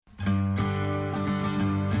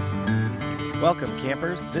Welcome,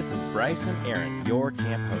 campers. This is Bryce and Aaron, your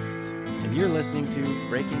camp hosts, and you're listening to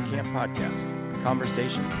Breaking Camp Podcast,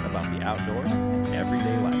 conversations about the outdoors and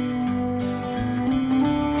everyday life.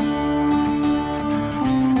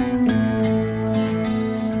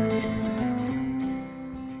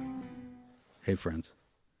 Hey, friends.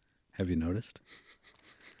 Have you noticed?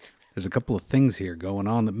 There's a couple of things here going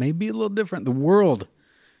on that may be a little different. The world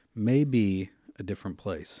may be a different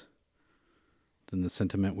place than the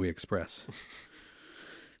sentiment we express.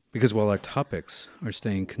 Because while our topics are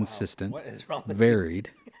staying consistent, What is wrong with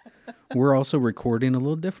varied, we're also recording a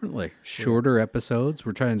little differently. Shorter episodes.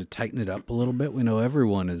 We're trying to tighten it up a little bit. We know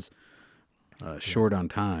everyone is short on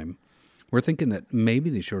time. We're thinking that maybe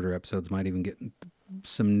these shorter episodes might even get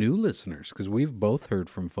some new listeners, because we've both heard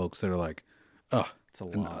from folks that are like, oh, It's a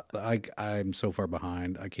lot. I'm so far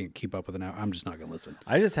behind. I can't keep up with an hour. I'm just not going to listen.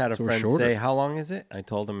 I just had a So we're friend shorter. say, how long is it? I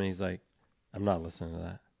told him, and he's like, I'm not listening to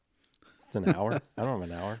that. It's an hour. I don't have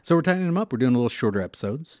an hour. So we're tightening them up. We're doing a little shorter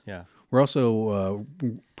episodes. Yeah. We're also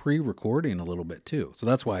pre-recording a little bit too. So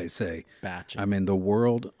that's why I say, Batching. I mean, the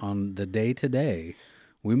world on the day to day,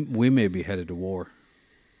 we may be headed to war.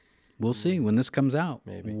 We'll see when this comes out.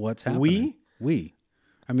 Maybe. What's happening? We?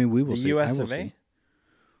 I mean, we will The see. US I will of A? see.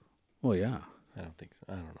 Well, yeah. I don't think so.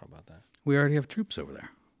 I don't know about that. We already have troops over there.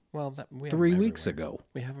 Well, we have 3 them weeks everywhere. ago.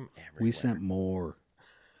 We have them everywhere. We sent more.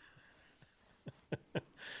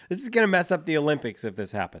 This is going to mess up the Olympics if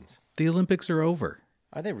this happens. The Olympics are over.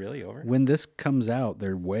 Are they really over? When this comes out,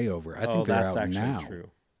 they're way over. I think they're that's out actually now.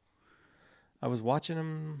 true. I was watching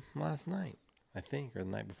them last night, I think, or the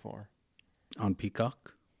night before. On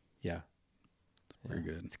Peacock. Yeah. Very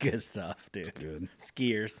good. It's good stuff, dude. Good.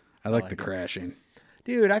 Skiers. I like the it. crashing.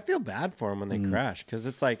 Dude, I feel bad for them when they crash, because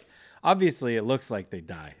it's like, obviously it looks like they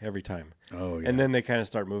die every time. Oh, yeah. And then they kind of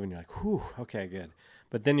start moving. You're like, whew, okay, good.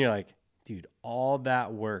 But then you're like, dude, all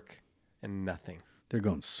that work and nothing. They're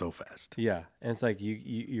going so fast. Yeah. And it's like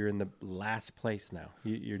you're in the last place now.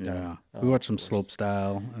 You're Yeah. done. We Oh, watched some it's the slope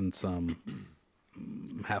style and some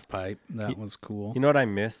half pipe. That was cool. worst. You know what I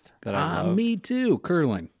missed that I love? Me too.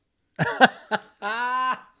 Curling.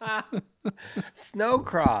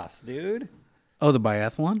 Snowcross, dude. Oh, the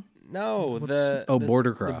biathlon? No, border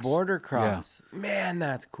The cross. border cross. Man,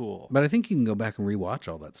 that's cool. But I think you can go back and rewatch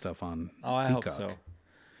all that stuff on Oh, I Peacock. hope so.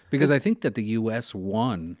 Because I think that the U.S.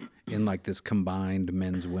 won in like this combined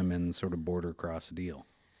men's-women's sort of border cross deal.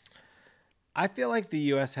 I feel like the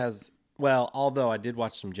U.S. has, well, although I did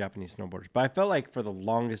watch some Japanese snowboarders, but I felt like for the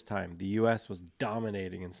longest time, the U.S. was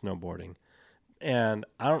dominating in snowboarding. And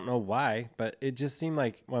I don't know why, but it just seemed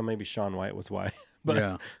like, well, maybe Shaun White was why. But,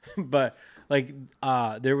 Yeah. but like,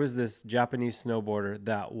 there was this Japanese snowboarder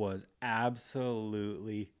that was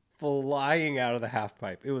absolutely flying out of the half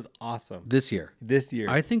pipe. It was awesome. This year. This year.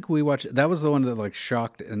 I think we watched, that was the one that like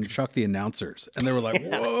shocked the announcers. And they were like,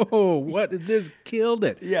 whoa, what did this? Killed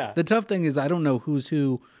it. Yeah. The tough thing is I don't know who's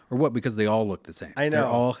who or what, because they all look the same. I know. They're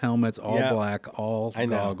all helmets, all Yeah. black, all I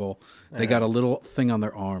know. goggle. They got a little thing on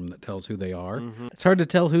their arm that tells who they are. It's hard to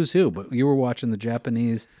tell who's who, but you were watching the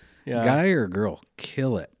Japanese guy or girl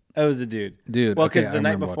kill it. It was a dude. Dude, Well, okay, because I the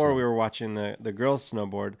night remember before watching we were watching the girls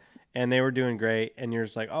snowboard, and they were doing great, and you're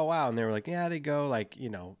just like, oh wow, and they were like, yeah, they go like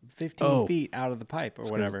 15 feet out of the pipe or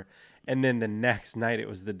whatever. And then the next night it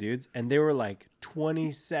was the dudes, and they were like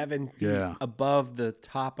 27 feet Yeah. above the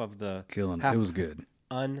top of the Killing it. half It was pipe. good.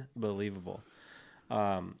 Unbelievable.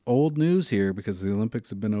 Old news here because the Olympics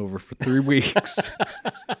have been over for 3 weeks.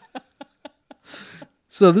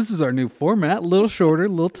 So this is our new format, a little shorter, a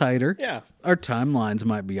little tighter. Yeah. Our timelines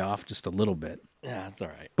might be off just a little bit, Yeah, that's all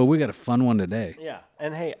right. but we got a fun one today. Yeah,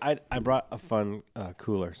 and hey, I brought a fun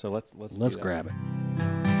cooler, so let's do that. Grab it.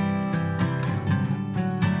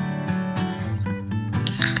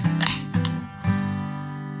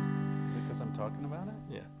 Because I'm talking about it?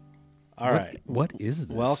 Yeah. All right. What is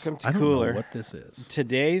this? Welcome to I don't Cooler. know what this is.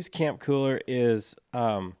 Today's camp cooler is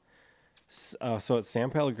so it's San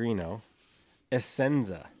Pellegrino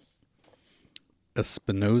Essenza.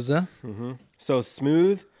 Espinoza. So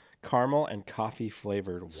smooth caramel and coffee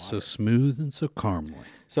flavored water. So smooth and so caramely.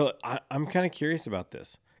 So I'm kind of curious about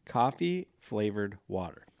this. Coffee flavored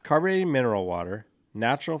water, carbonated mineral water,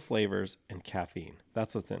 natural flavors, and caffeine.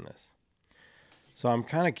 That's what's in this. So I'm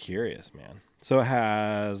kind of curious, man. So it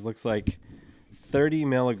has, looks like 30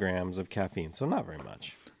 milligrams of caffeine. So not very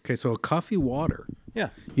much. Okay, so a coffee water. Yeah.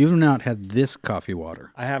 You've not had this coffee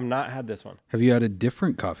water. I have not had this one. Have you had a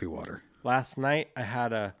different coffee water? Last night I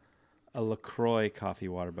had a LaCroix coffee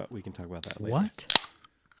water, but we can talk about that later. What?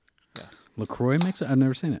 Yeah. LaCroix makes it? I've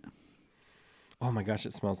never seen it. Oh my gosh,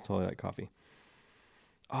 it smells totally like coffee.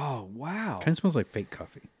 Oh, wow. Kind of smells like fake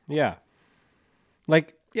coffee. Yeah.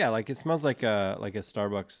 Like Yeah, like it smells like a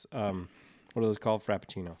Starbucks. What are those called?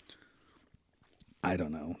 Frappuccino. I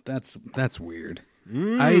don't know. That's weird.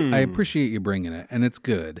 I appreciate you bringing it, and it's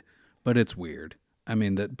good, but it's weird. I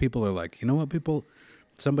mean, that people are like, you know what people...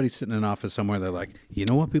 Somebody's sitting in an office somewhere, they're like, you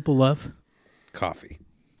know what people love? Coffee.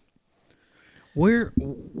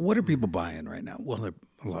 What are people buying right now? Well,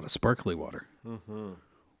 a lot of sparkly water. Mm-hmm.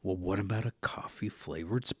 Well, what about a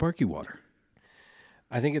coffee-flavored sparky water?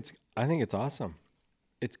 I think it's awesome.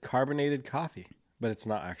 It's carbonated coffee, but it's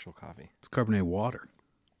not actual coffee. It's carbonated water.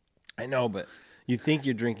 I know, but you think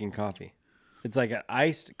you're drinking coffee. It's like an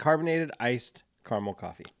carbonated iced caramel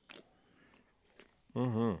coffee.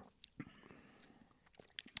 Mm-hmm.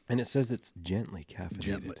 And it says it's gently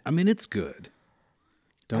caffeinated. I mean, it's good.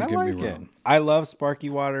 Don't get me wrong. I love sparky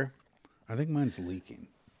water. I think mine's leaking.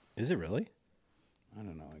 Is it really? I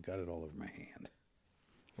don't know. I got it all over my hand.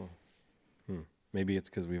 Maybe it's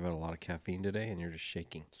because we've had a lot of caffeine today and you're just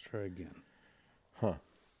shaking. Let's try again. Huh.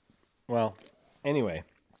 Well, anyway,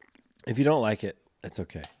 if you don't like it, it's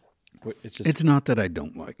okay. It's not that I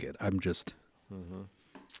don't like it. I'm just,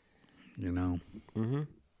 you know. Mm-hmm.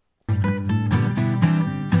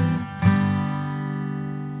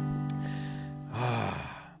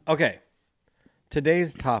 Okay.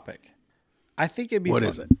 Today's topic. I think it'd be What fun.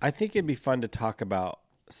 is it? I think it'd be fun to talk about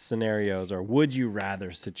scenarios or would you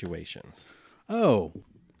rather situations. Oh.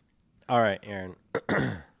 All right, Aaron.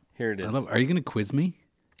 Here it is. Are you going to quiz me?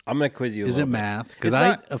 I'm going to quiz you a Is little it bit. math? Because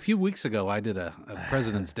a few weeks ago, I did a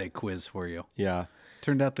President's Day quiz for you. Yeah.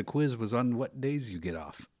 Turned out the quiz was on what days you get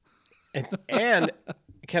off. And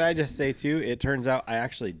can I just say, too, it turns out I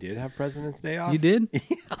actually did have President's Day off. You did?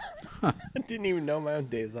 I didn't even know my own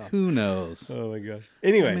days off. Who knows? Oh, my gosh.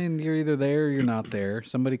 Anyway. I mean, you're either there or you're not there.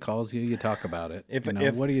 Somebody calls you, you talk about it.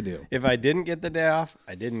 What do you do? If I didn't get the day off,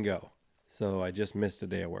 I didn't go. So I just missed a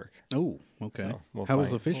day of work. Oh, okay. So How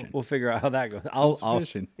was the fishing? We'll figure out how that goes.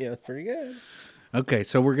 Fishing? Yeah, it's pretty good. Okay,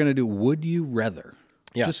 so we're going to do Would You Rather.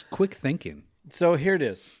 Yeah. Just quick thinking. So here it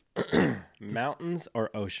is. Mountains or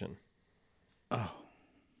ocean?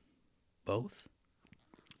 Both?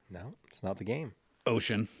 No, it's not the game.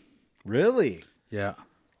 Ocean. Really? Yeah.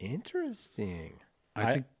 Interesting.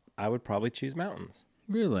 I think I would probably choose mountains.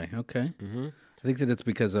 Really? Okay. Mm-hmm. I think that it's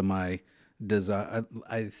because of my desire.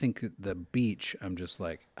 I think that the beach, I'm just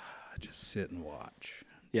like, just sit and watch.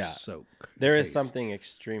 Yeah. Soak. There is taste. something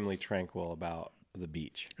extremely tranquil about the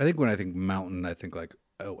beach. I think when I think mountain, I think like,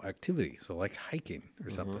 activity. So like hiking or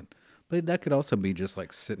something. But that could also be just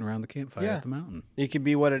like sitting around the campfire at the mountain. It could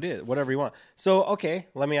be what it is, whatever you want. So, okay,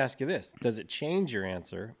 let me ask you this. Does it change your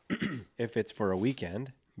answer if it's for a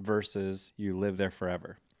weekend versus you live there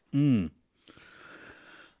forever?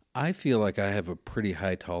 I feel like I have a pretty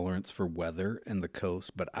high tolerance for weather and the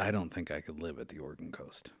coast, but I don't think I could live at the Oregon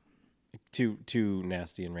coast. Too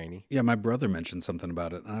nasty and rainy. Yeah, my brother mentioned something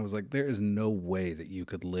about it, and I was like, there is no way that you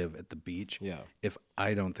could live at the beach if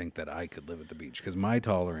I don't think that I could live at the beach, because my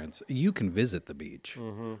tolerance, you can visit the beach.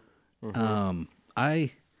 I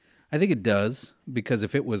think it does, because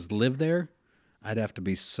if it was live there, I'd have to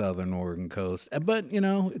be southern Oregon coast. But,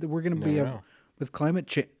 we're going to be, with climate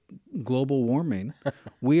change, global warming,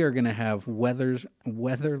 we are going to have weather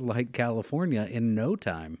like California in no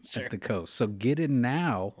time at the coast. So get in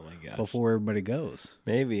now before everybody goes.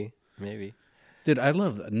 Maybe. Dude, I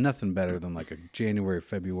love nothing better than like a January,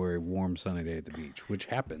 February warm sunny day at the beach, which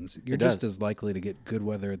happens. You're just as likely to get good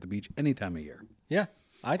weather at the beach any time of year. Yeah,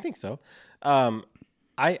 I think so. One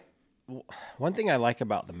thing I like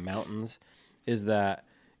about the mountains is that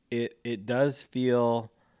it does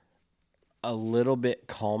feel a little bit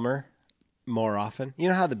calmer more often. You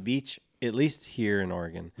know how the beach, at least here in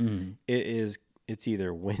Oregon, it's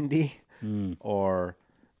either windy or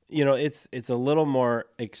it's a little more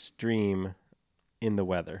extreme in the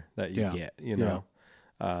weather that you get,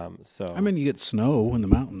 so I mean, you get snow in the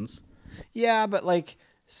mountains. Yeah, but like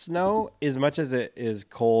snow, as much as it is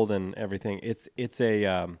cold and everything, it's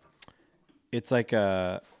like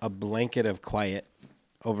a blanket of quiet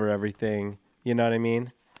over everything. You know what I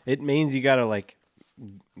mean? It means you gotta like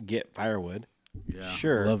get firewood. Yeah,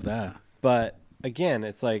 sure, love that. But again,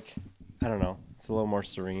 it's like I don't know. It's a little more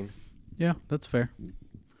serene. Yeah, that's fair.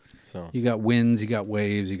 So you got winds, you got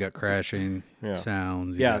waves, you got crashing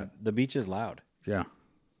sounds. The beach is loud. Yeah.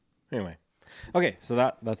 Anyway, okay, so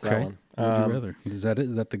that's that one. Would you rather? Is that it?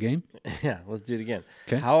 Is that the game? Yeah, let's do it again.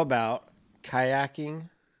 Okay. How about kayaking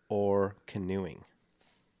or canoeing?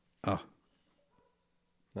 Oh,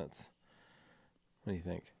 what do you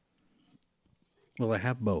think? Well, I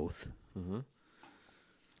have both.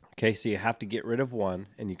 Okay, so you have to get rid of one,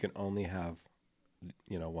 and you can only have,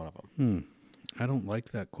 one of them. I don't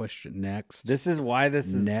like that question. Next. This is why this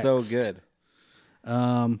is so Next. good.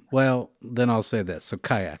 Well, then I'll say this. So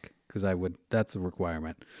kayak, because that's a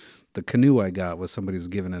requirement. The canoe I got was somebody's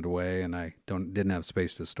giving it away, and I didn't have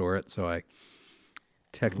space to store it, so I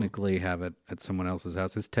technically have it at someone else's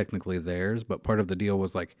house. It's technically theirs, but part of the deal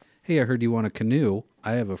was like, hey, I heard you want a canoe.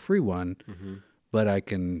 I have a free one, but I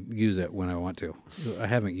can use it when I want to. I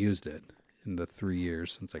haven't used it in the 3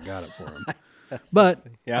 years since I got it for him. But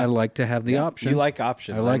I like to have the option. You like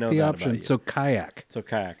options. I like know the that option. about you. So kayak. So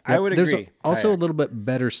kayak. I would There's agree. also a Kayak. little bit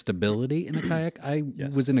better stability in a kayak. I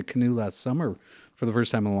was in a canoe last summer for the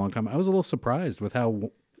first time in a long time. I was a little surprised with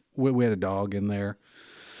how we had a dog in there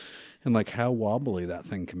and like how wobbly that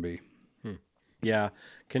thing can be. Yeah,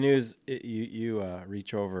 canoes. You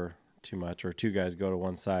reach over too much, or two guys go to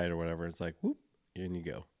one side or whatever. It's like whoop, in you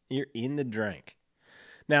go. You're in the drink.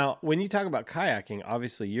 Now, when you talk about kayaking,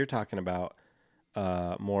 obviously you're talking about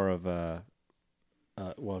more of a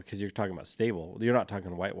because you're talking about stable. You're not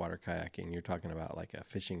talking whitewater kayaking. You're talking about like a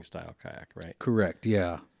fishing style kayak, right? Correct.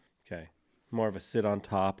 Yeah. Okay, more of a sit on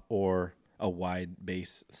top or a wide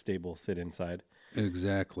base stable sit inside.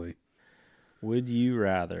 Exactly. Would you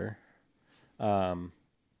rather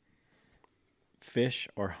fish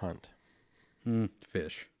or hunt?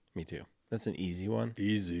 Fish. Me too. That's an easy one.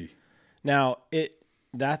 Easy. Now,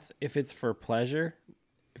 that's if it's for pleasure,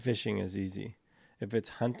 fishing is easy. If it's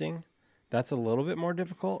hunting, that's a little bit more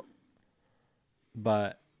difficult.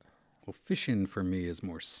 But Well, fishing for me is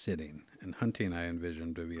more sitting, and hunting I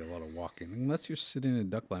envision to be a lot of walking. Unless you're sitting in a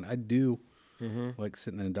duck blind, I do like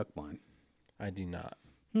sitting in a duck blind. I do not.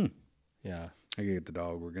 Yeah. I gotta get the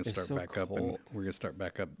dog. We're gonna It's start so back up, and cold. we're gonna start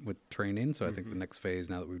back up with training. So I think the next phase,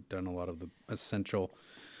 now that we've done a lot of the essential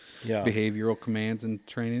Yeah. behavioral commands and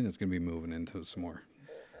training, is gonna be moving into some more.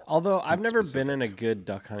 Although I've never been in a good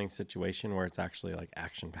duck hunting situation where it's actually like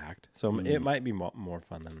action packed, so it might be more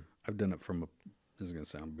fun than. I've done it from a. This is gonna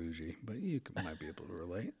sound bougie, but might be able to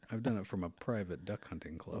relate. I've done it from a private duck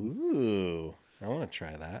hunting club. Ooh, I want to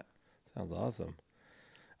try that. Sounds awesome.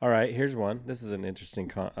 All right, here's one. This is an interesting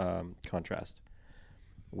contrast: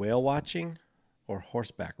 whale watching or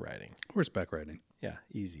horseback riding. Horseback riding. Yeah,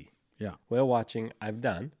 easy. Yeah. Whale watching, I've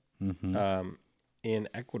done in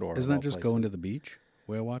Ecuador. Isn't of that all just places. going to the beach?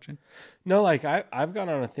 Whale watching? No, like I've gone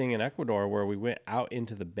on a thing in Ecuador where we went out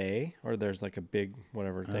into the bay, or there's like a big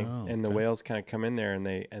whatever thing, Oh, and the okay. whales kind of come in there, and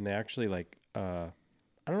they actually like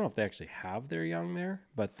I don't know if they actually have their young there,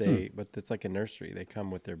 but but it's like a nursery. They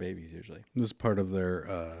come with their babies usually. This is part of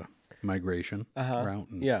their migration route.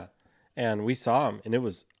 And Yeah, and we saw them, and it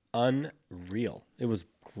was unreal. It was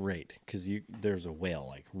great because there's a whale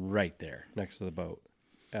like right there next to the boat,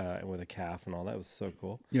 with a calf and all that. It was so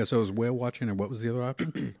cool. Yeah, so it was whale watching, and what was the other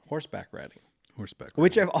option? Horseback riding, Horseback.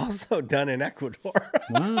 which I've also done in Ecuador.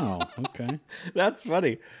 Wow. Okay. That's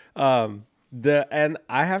funny. And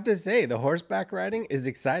I have to say, the horseback riding is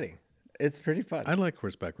exciting. It's pretty fun. I like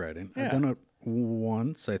horseback riding. Yeah. I've done it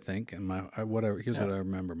once, I think, and here's what I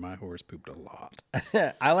remember: my horse pooped a lot.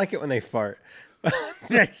 I like it when they fart.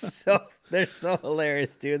 they're so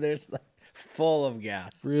hilarious, dude. They're just, like, full of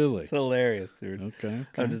gas. Really? It's hilarious, dude. Okay.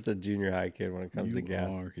 I'm just a junior high kid when it comes to You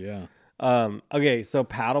gas. are, yeah. Okay, so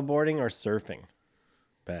paddleboarding or surfing?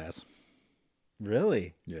 Bass.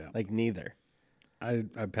 Really? Yeah. Like neither. I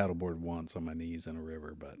paddleboard once on my knees in a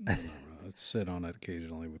river, but I don't know. I'd sit on it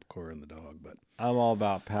occasionally with Cora and the dog. But I'm all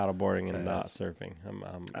about paddleboarding and not surfing.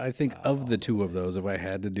 I think of the two of those, if I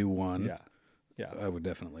had to do one, Yeah. I would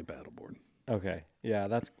definitely paddleboard. Okay.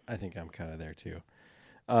 Yeah, I think I'm kind of there too.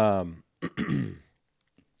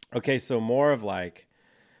 Okay, so more of like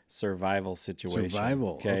survival situation.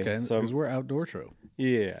 Survival. Okay. So Because we're outdoor show,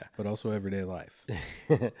 yeah. but also everyday life.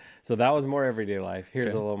 So that was more everyday life. Here's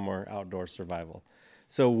Okay. a little more outdoor survival.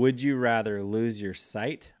 So would you rather lose your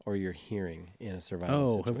sight or your hearing in a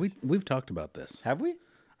survival situation? we've talked about this. Have we?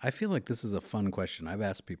 I feel like this is a fun question. I've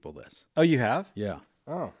asked people this. Oh, you have? Yeah.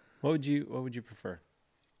 Oh. What would you prefer?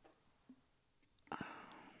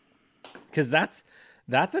 Cuz that's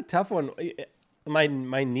a tough one. My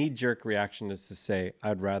knee jerk reaction is to say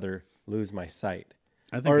I'd rather lose my sight.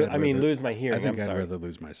 Lose my hearing. I think I'm I'd sorry. rather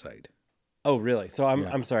lose my sight. Oh, really? So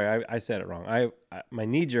I'm sorry. I said it wrong. I my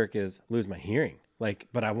knee jerk is lose my hearing.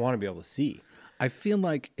 But I want to be able to see. I feel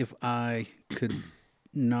like if I could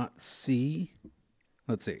not see,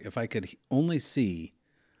 let's see, if I could only see,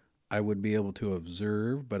 I would be able to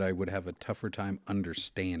observe, but I would have a tougher time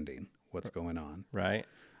understanding what's going on. Right?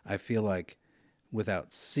 I feel like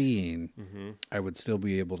without seeing, I would still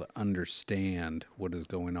be able to understand what is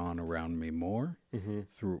going on around me more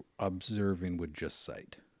through observing with just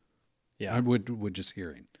sight. Yeah. I would just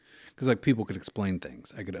hearing, because like people could explain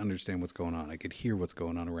things. I could understand what's going on. I could hear what's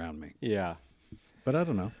going on around me. Yeah. But I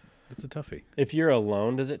don't know. It's a toughie. If you're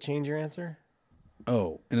alone, does it change your answer?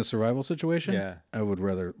 Oh, in a survival situation, Yeah. I would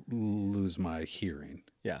rather lose my hearing.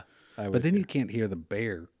 Yeah. I would But then too. you can't hear the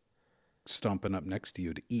bear stomping up next to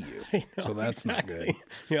you to eat you. I know, So that's not good.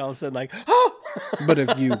 You're all of a sudden like, oh! But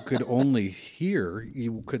if you could only hear,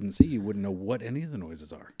 you couldn't see, you wouldn't know what any of the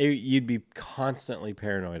noises are. You'd be constantly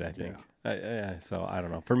paranoid, I think. So I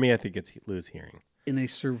don't know. For me, I think it's lose hearing. In a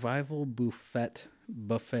survival buffet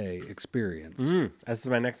experience, This is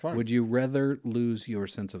my next one. would you rather lose your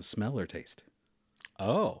sense of smell or taste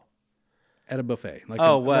Oh. at a buffet?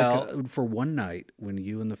 Like for one night when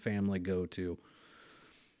you and the family go to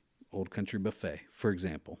Old Country Buffet, for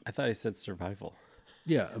example. I thought I said survival.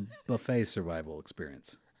 Yeah, a buffet survival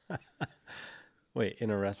experience Wait, in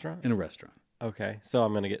a restaurant? in a restaurant. Okay. So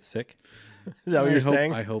I'm going to get sick? Is that what you're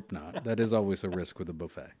saying? I hope not. That is always a risk with a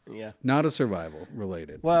buffet. Yeah. Not a survival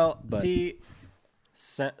related. Well, But- see,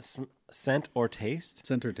 scent or taste?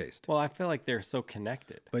 Scent or taste. Well, I feel like they're so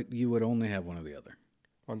connected. But you would only have one or the other.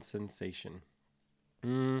 One sensation.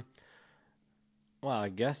 Well, I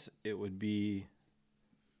guess it would be.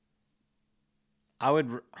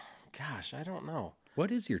 Gosh, I don't know.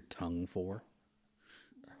 What is your tongue for?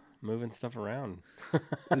 Moving stuff around.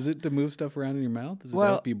 Is it to move stuff around in your mouth? Is it to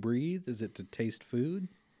Well- help you breathe? Is it to taste food?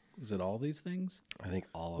 Is it all these things? I think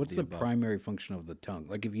all of What's the the above. primary function of the tongue?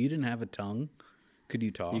 Like if you didn't have a tongue, could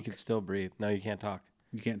you talk? You can still breathe. No, you can't talk.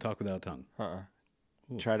 You can't talk without a tongue.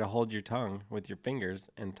 Try to hold your tongue with your fingers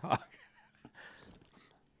and talk.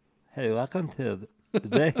 Hey, welcome to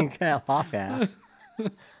the You Can't Talk At.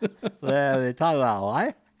 Where they talk about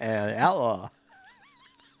life and outlaw.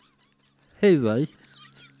 Hey, guys.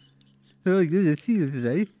 Really good to see you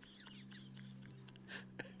today.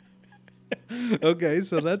 Okay,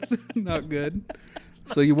 so that's not good.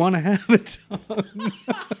 So you want to have a tongue?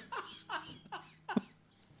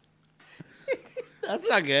 That's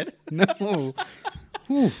not good. No.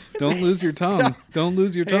 Whew, don't lose your tongue. Don't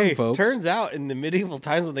lose your tongue, Hey, folks. turns out in the medieval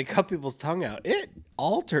times when they cut people's tongue out, it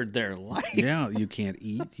altered their life. Yeah, you can't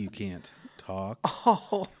eat. You can't talk.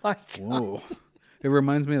 Oh my god. Whoa. It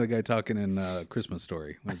reminds me of the guy talking in Christmas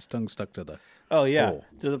Story when his tongue stuck to the. Oh yeah, Pole.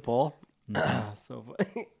 to the pole. So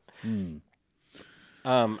funny.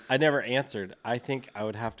 I never answered. I think I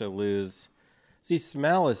would have to lose. See,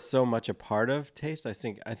 smell is so much a part of taste. I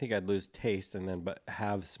think I'd lose taste and then but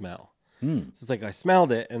have smell. So it's like I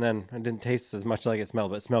smelled it and then I didn't taste as much like it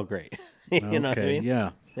smelled, but it smelled great. You know what I mean?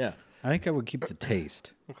 Yeah. Yeah. I think I would keep the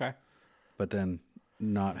taste, Okay. but then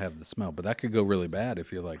not have the smell. But that could go really bad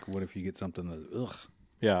if you're like, what if you get something that, ugh,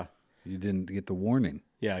 Yeah. you didn't get the warning?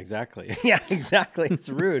 Yeah, exactly. Yeah, exactly. It's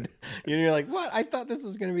rude. You're like, what? I thought this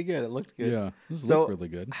was going to be good. It looked good. Yeah, this So looked really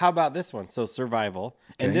good. How about this one? So survival,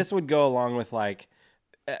 and Okay. this would go along with like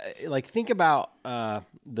think about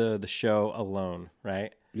the show Alone,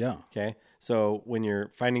 right? Yeah, Okay, so when you're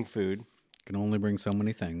finding food, can only bring so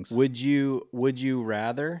many things. would you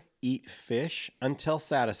rather eat fish until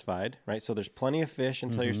satisfied? Right. So there's plenty of fish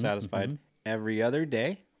until you're satisfied every other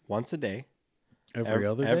day, once a day. Every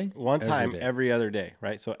other day? One Every time day. every other day,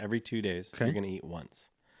 right? So every 2 days, Okay. you're going to eat once.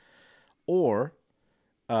 Or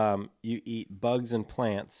you eat bugs and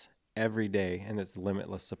plants every day, and it's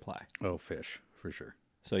limitless supply. Oh, fish, for sure.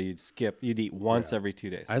 So you'd eat once every 2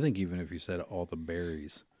 days. I think even if you said all the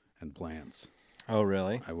berries and plants, Oh,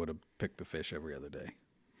 really? I would have picked the fish every other day.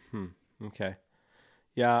 Okay.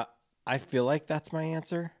 Yeah, I feel like that's my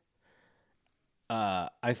answer.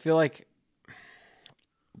 I feel like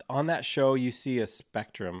on that show, you see a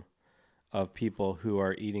spectrum of people who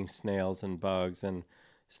are eating snails and bugs and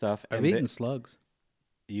stuff. I've and eaten slugs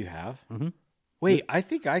You have? Mm-hmm. Wait, I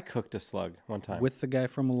think I cooked a slug one time. with the guy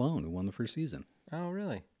from Alone who won the first season. Oh,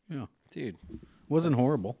 really? Yeah, Dude, wasn't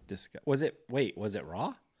horrible. was it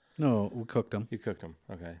raw? No, we cooked them You cooked them.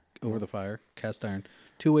 Okay. over the fire, cast iron.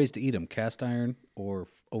 2 ways to eat them: cast iron or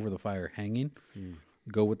over the fire, hanging.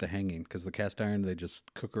 Go with the hanging because the cast iron they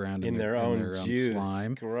just cook around In their own juice.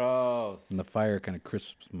 slime, Gross. and the fire kind of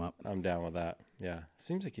crisps them up. I'm down with that. Yeah.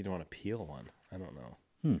 Seems like you'd want to peel one. I don't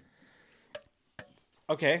know.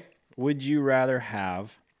 Okay. Would you rather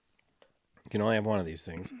have, you can only have one of these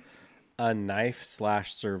things, a knife /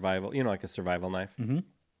 survival, like a survival knife,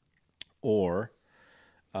 or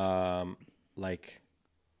like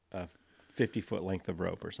a 50-foot length of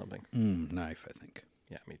rope or something? Knife, I think.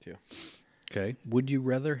 Yeah, me too. Okay. Would you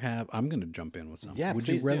rather have? I'm going to jump in with something. Yeah, Would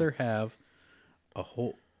please you do. rather have a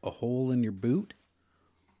hole in your boot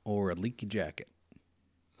or a leaky jacket?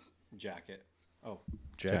 Jacket. Oh,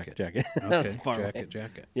 Jacket. jacket. Okay. That's far away.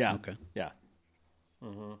 Jacket. Yeah. Okay. Yeah.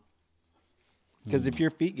 Because if your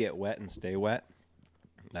feet get wet and stay wet,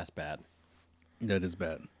 that's bad. That is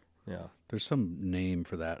bad. Yeah. There's some name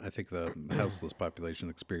for that. I think the houseless population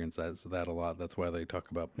experiences that a lot. That's why they talk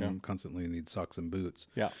about constantly need socks and boots.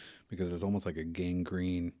 Yeah. Because it's almost like a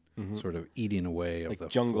gangrene sort of eating away of Like the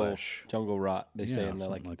jungle flesh. jungle rot. They say in the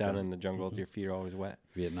something like down that. in the jungle, your feet are always wet.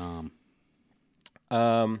 Vietnam.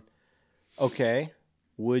 Okay.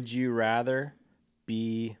 Would you rather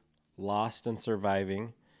be lost and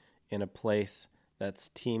surviving in a place that's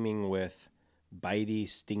teeming with bitey,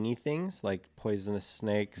 stingy things like poisonous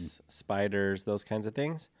snakes, spiders, those kinds of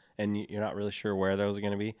things, and you're not really sure where those are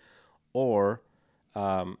going to be, or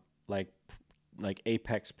like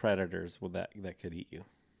apex predators that could eat you?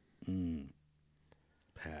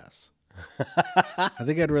 Pass. I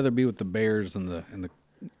think I'd rather be with the bears and the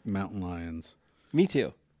mountain lions. Me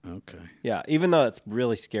too. Okay. Yeah, even though it's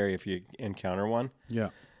really scary if you encounter one. Yeah.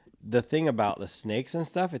 The thing about the snakes and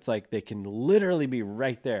stuff, it's like they can literally be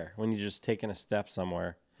right there when you're just taking a step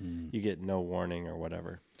somewhere. You get no warning or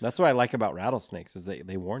whatever. That's what I like about rattlesnakes is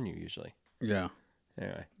they warn you usually. Yeah.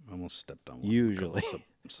 Anyway, I almost stepped on one Usually. a couple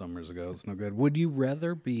summers ago. It's no good. Would you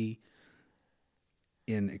rather be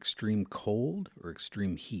in extreme cold or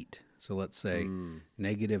extreme heat? So let's say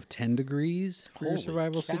negative 10 degrees for your Holy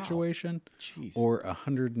survival cow. situation, Jeez. or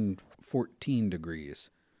 114 degrees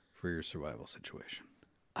for your survival situation.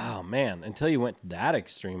 Oh man, until you went that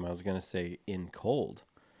extreme, I was gonna say in cold,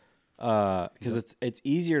 because it's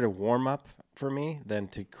easier to warm up for me than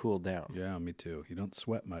to cool down. Yeah, me too. You don't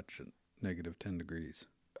sweat much at negative 10 degrees.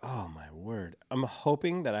 Oh my word! I'm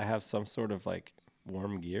hoping that I have some sort of like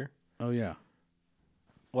warm gear. Oh, yeah.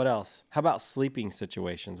 What else? How about sleeping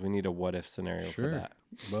situations? We need a what if scenario for Sure. that.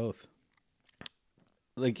 Both.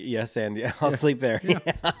 Like yes, and yeah, I'll sleep there. Yeah.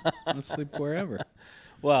 Let's sleep wherever.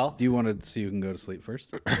 Well, Do you want to see who can go to sleep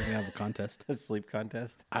first? We can have a contest. a sleep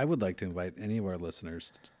contest. I would like to invite any of our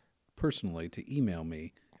listeners personally to email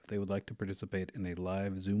me if they would like to participate in a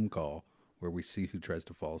live Zoom call where we see who tries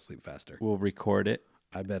to fall asleep faster. We'll record it.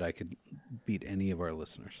 I bet I could beat any of our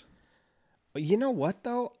listeners. But you know what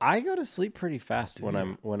though? I go to sleep pretty fast when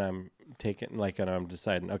I'm taking when I'm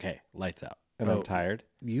deciding. Okay, lights out, and I'm tired.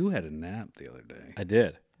 You had a nap the other day. I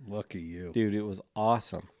did, Lucky you. dude. It was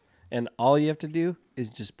awesome. And all you have to do is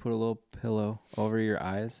just put a little pillow over your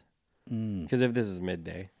eyes. Because if this is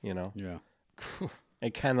midday, Yeah.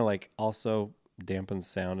 it kind of like also dampens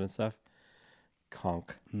sound and stuff.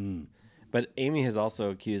 Conk. But Amy has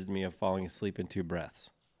also accused me of falling asleep in 2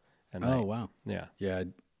 breaths. Oh, wow. Yeah. Yeah,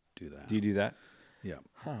 I'd do that. Do you do that? Yeah.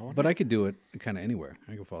 Huh, I wonder- But I could do it kind of anywhere.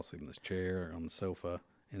 I could fall asleep in this chair or on the sofa,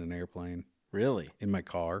 in an airplane, Really? in my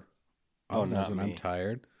car. Oh, Oftentimes not when me. I'm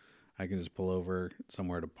tired, I can just pull over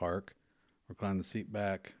somewhere to park, recline the seat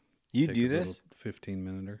back. You take do a little this?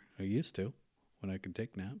 15-minute. I used to when I could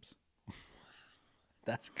take naps.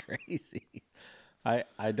 That's crazy.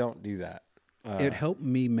 I don't do that. It helped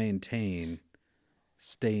me maintain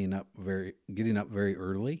getting up very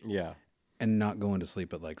early Yeah. and not going to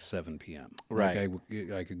sleep at like 7 p.m. Right.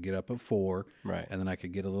 Like I could get up at 4, Right. and then I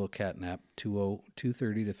could get a little cat nap,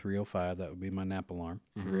 2:30 to 3:05. That would be my nap alarm,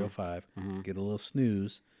 3:05. Get a little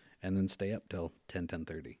snooze, and then stay up till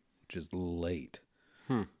 10:30, which is late.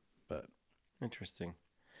 But Interesting.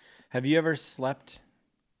 Have you ever slept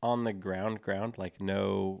on the ground, like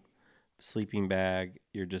no sleeping bag?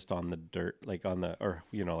 You're just on the dirt, like on the, or,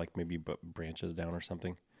 like maybe branches down or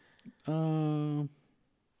something. Have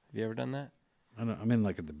you ever done that? I don't. I mean,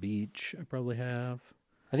 like at the beach, I probably have.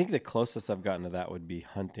 I think the closest I've gotten to that would be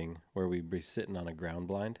hunting, where we'd be sitting on a ground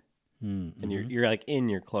blind, and you're like in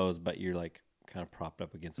your clothes, but you're like kind of propped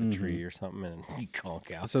up against a tree or something, and you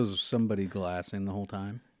conk out. So is somebody glassing the whole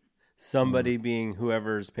time? Somebody being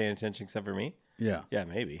whoever's paying attention, except for me. Yeah. Yeah,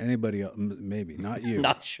 maybe. Anybody else? Maybe not you.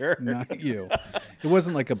 Not sure. Not you. It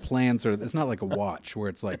wasn't like a plan sort of. It's not like a watch where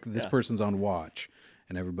it's like this person's on watch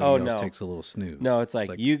and everybody else no. takes a little snooze. No, it's like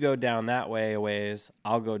you go down that way a ways,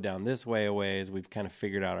 I'll go down this way a ways. We've kind of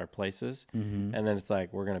figured out our places, and then it's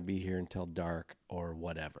like we're gonna be here until dark or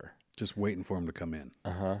whatever. just waiting for him to come in.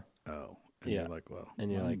 Uh-huh. Oh, and Yeah. you're like, well,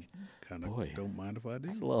 And you're like, kind of boy, don't mind if I do.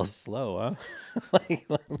 it's a little slow, huh? like,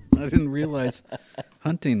 I didn't realize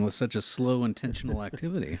hunting was such a slow, intentional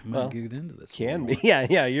activity. I might get into this. a can little be.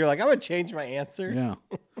 Yeah. You're like, I'm gonna change my answer. more.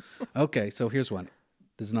 Yeah. Okay, so here's one.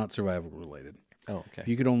 This is not survival related. Oh, okay. If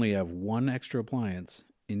you could only have one extra appliance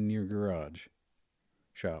in your garage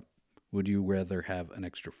shop, would you rather have an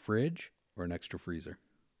extra fridge or an extra freezer?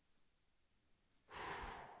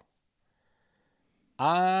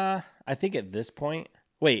 I think at this point,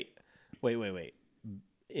 wait.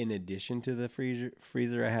 In addition to the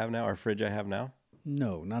freezer I have now, or fridge I have now,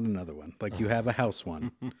 No, not another one. Like you have a house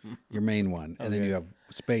one, your main one, and then Okay. you have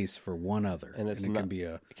space for one other. And it's it not, can be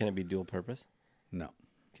a Can it be dual purpose? no.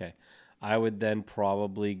 Okay. I would then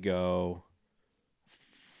probably go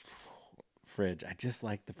fridge. I just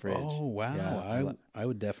like the fridge. Oh wow! Yeah, I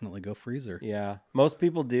would definitely go freezer. yeah. Most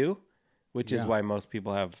people do, which is Yeah. why most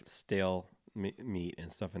people have stale meat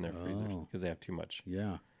and stuff in their freezer Oh. because they have too much.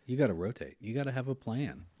 Yeah, you got to rotate. You got to have a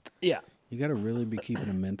plan. Yeah. You got to really be keeping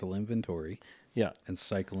a mental inventory Yeah. and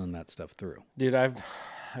cycling that stuff through. Dude, I've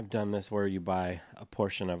done this where you buy a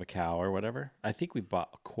portion of a cow or whatever. I think we bought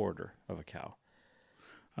a quarter of a cow.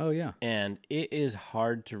 Oh yeah, And it is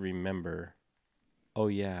hard to remember, oh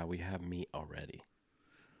yeah, we have meat already.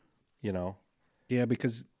 You know? yeah,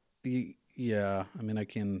 because yeah. I mean,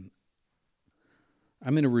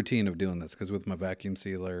 I'm in a routine of doing this because with my vacuum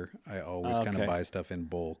sealer, I always kind Okay. of buy stuff in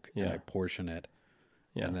bulk and Yeah. I portion it.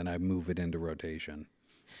 Yeah. And then I move it into rotation.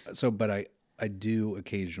 So, but I do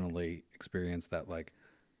occasionally experience that, like,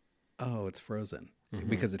 oh, it's frozen,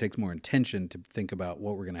 because it takes more intention to think about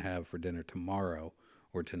what we're going to have for dinner tomorrow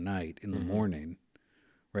or tonight in the morning,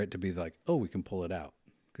 right? To be like, oh, we can pull it out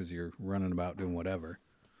because you're running about doing whatever.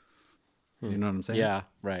 You know what I'm saying? Yeah,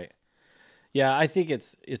 right. Yeah, I think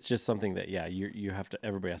it's just something that you have to,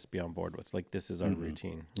 everybody has to be on board with. Like, this is our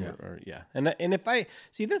routine. Yeah. Or and if I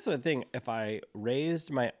see, this is the thing, if I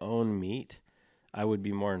raised my own meat, I would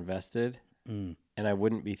be more invested, and I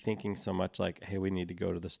wouldn't be thinking so much like, hey, we need to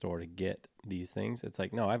go to the store to get these things. It's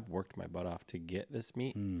like, no, I've worked my butt off to get this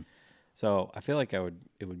meat, so I feel like it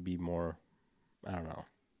would be more, I don't know,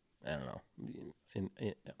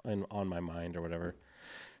 in on my mind or whatever.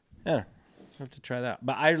 Yeah. I have to try that.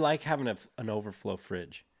 But I like having an overflow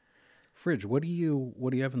fridge. Fridge. What do you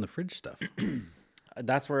have in the fridge stuff?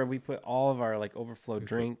 That's where we put all of our like overflow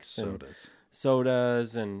drinks and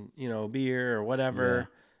Sodas. and, beer or whatever.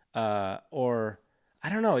 Or I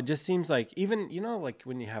don't know. It just seems like even, like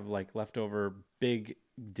when you have like leftover big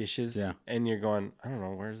dishes and you're going, I don't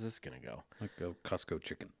know, where's this going to go? Like a Costco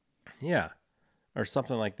chicken. Yeah. Or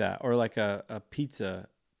something like that. Or like a pizza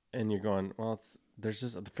and you're going, well,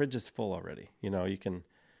 the fridge is full already. You can,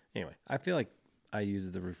 anyway, I feel like I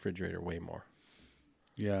use the refrigerator way more.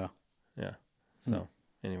 Yeah. Yeah. So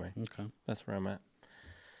anyway, Okay. that's where I'm at.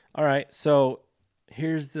 All right. So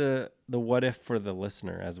here's the what if for the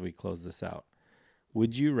listener as we close this out.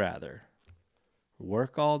 Would you rather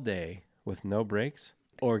work all day with no breaks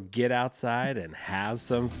or get outside and have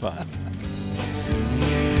some fun?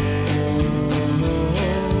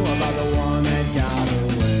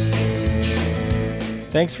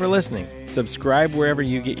 Thanks for listening. Subscribe wherever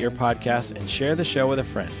you get your podcasts and share the show with a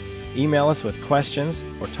friend. Email us with questions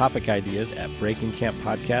or topic ideas at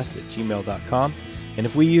breakingcamppodcast@gmail.com. And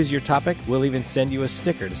if we use your topic, we'll even send you a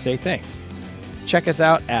sticker to say thanks. Check us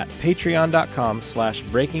out at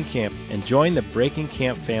patreon.com/breakingcamp and join the Breaking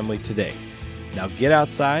Camp family today. Now get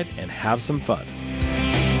outside and have some fun.